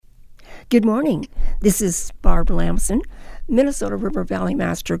Good morning. This is Barb Lamson, Minnesota River Valley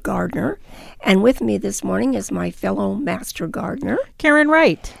Master Gardener. And with me this morning is my fellow Master Gardener, Karen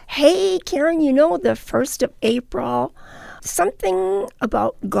Wright. Hey, Karen, you know the 1st of April, something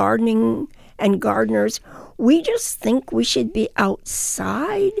about gardening and gardeners. We just think we should be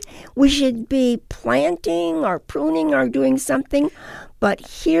outside. We should be planting or pruning or doing something. But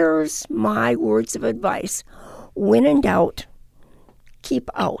here's my words of advice. When in doubt, keep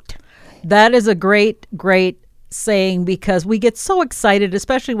out. That is a great saying, because we get so excited,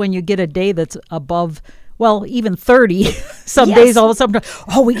 especially when you get a day that's above, well, even 30. Some Yes. days all of a sudden,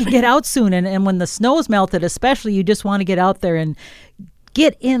 we can get out soon. And when the snow's melted, especially, you just want to get out there and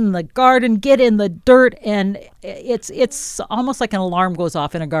get in the garden, get in the dirt. And it's almost like an alarm goes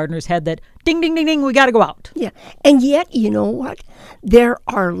off in a gardener's head that ding, ding, ding, ding, we got to go out. Yeah. And yet, you know what? There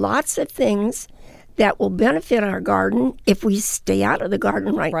are lots of things that will benefit our garden if we stay out of the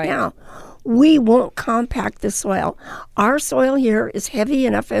garden right now. We won't compact the soil. Our soil here is heavy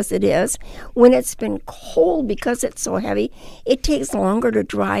enough as it is. When it's been cold, because it's so heavy, it takes longer to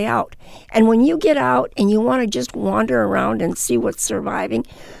dry out. And when you get out and you want to just wander around and see what's surviving,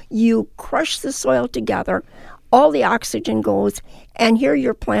 you crush the soil together, all the oxygen goes, and here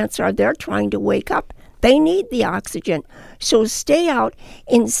your plants are. They're trying to wake up. They need the oxygen. So stay out.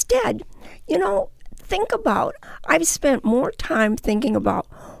 Instead, think about, I've spent more time thinking about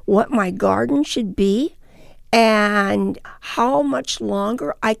what my garden should be and how much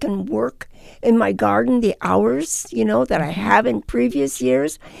longer I can work in my garden, the hours, that I have in previous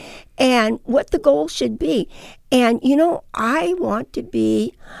years, and what the goal should be. And, I want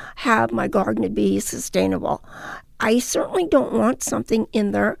to have my garden to be sustainable. I certainly don't want something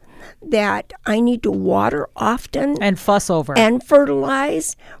in there that I need to water often And fuss over. and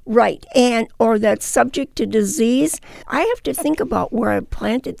fertilize, right, or that's subject to disease. I have to think about where I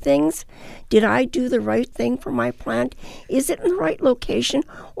planted things. Did I do the right thing for my plant? Is it in the right location,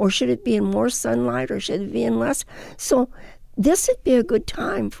 or should it be in more sunlight, or should it be in less? So this would be a good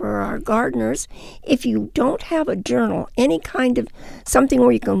time for our gardeners. If you don't have a journal, any kind of something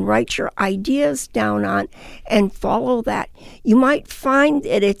where you can write your ideas down on and follow that, you might find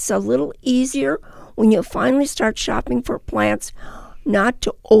that it's a little easier when you finally start shopping for plants not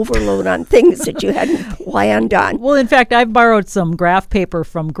to overload on things that you hadn't planned on. Well, in fact, I've borrowed some graph paper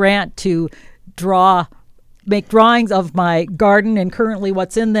from Grant to make drawings of my garden and currently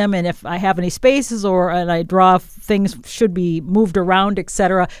what's in them, and if I have any spaces and I draw things should be moved around,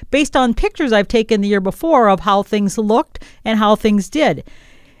 etc., based on pictures I've taken the year before of how things looked and how things did.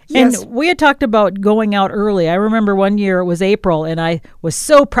 Yes. And we had talked about going out early. I remember one year it was April, and I was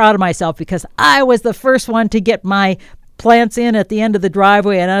so proud of myself because I was the first one to get my plants in at the end of the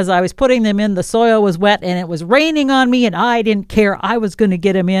driveway, and as I was putting them in, the soil was wet and it was raining on me, and I didn't care. I was going to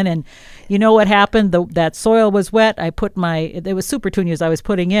get them in, and you know what happened? That soil was wet. I put it was super petunias I was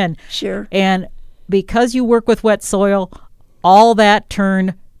putting in. Sure. And because you work with wet soil, all that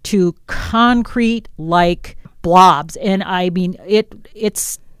turned to concrete-like blobs, and I mean,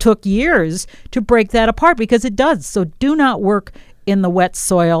 it's took years to break that apart because it does. So do not work in the wet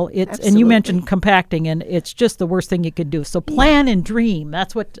soil. And you Absolutely. mentioned compacting, and it's just the worst thing you could do. So plan and dream.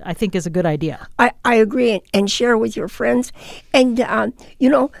 That's what I think is a good idea. I agree, and share with your friends. And,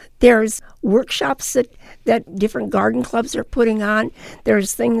 there's workshops that different garden clubs are putting on.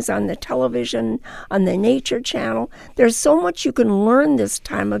 There's things on the television, on the Nature Channel. There's so much you can learn this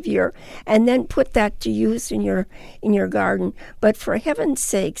time of year and then put that to use in your garden. But for heaven's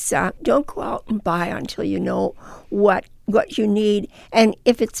sakes, don't go out and buy until you know what you need, and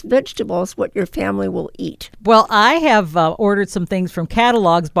if it's vegetables, what your family will eat. Well, I have ordered some things from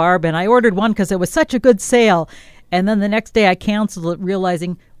catalogs, Barb, and I ordered one because it was such a good sale. And then the next day I canceled it,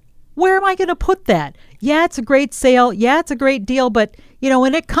 realizing, where am I going to put that? Yeah, it's a great sale. Yeah, it's a great deal. But,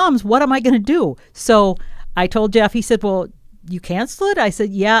 when it comes, what am I going to do? So I told Jeff, he said, well, you cancel it? I said,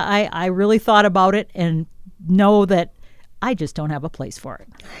 yeah, I really thought about it and know that I just don't have a place for it.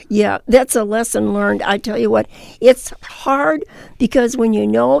 Yeah, that's a lesson learned. I tell you what, it's hard because when you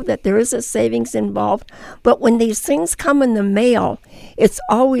know that there is a savings involved, but when these things come in the mail, it's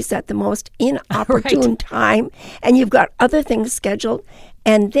always at the most inopportune time, and you've got other things scheduled.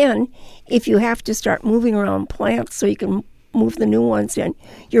 And then if you have to start moving around plants so you can move the new ones in,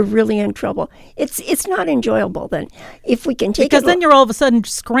 you're really in trouble. It's not enjoyable then. If we can take because then you're all of a sudden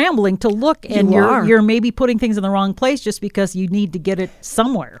scrambling to look, and you're maybe putting things in the wrong place just because you need to get it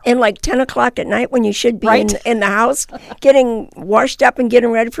somewhere. And like 10 o'clock at night when you should be Right. in the house, getting washed up and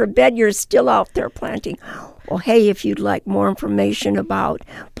getting ready for bed, you're still out there planting. Well, hey, if you'd like more information about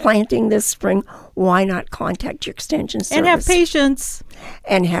planting this spring, why not contact your extension service? And have patience.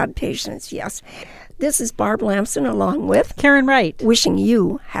 And have patience, yes. This is Barb Lamson along with Karen Wright. wishing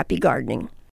you happy gardening.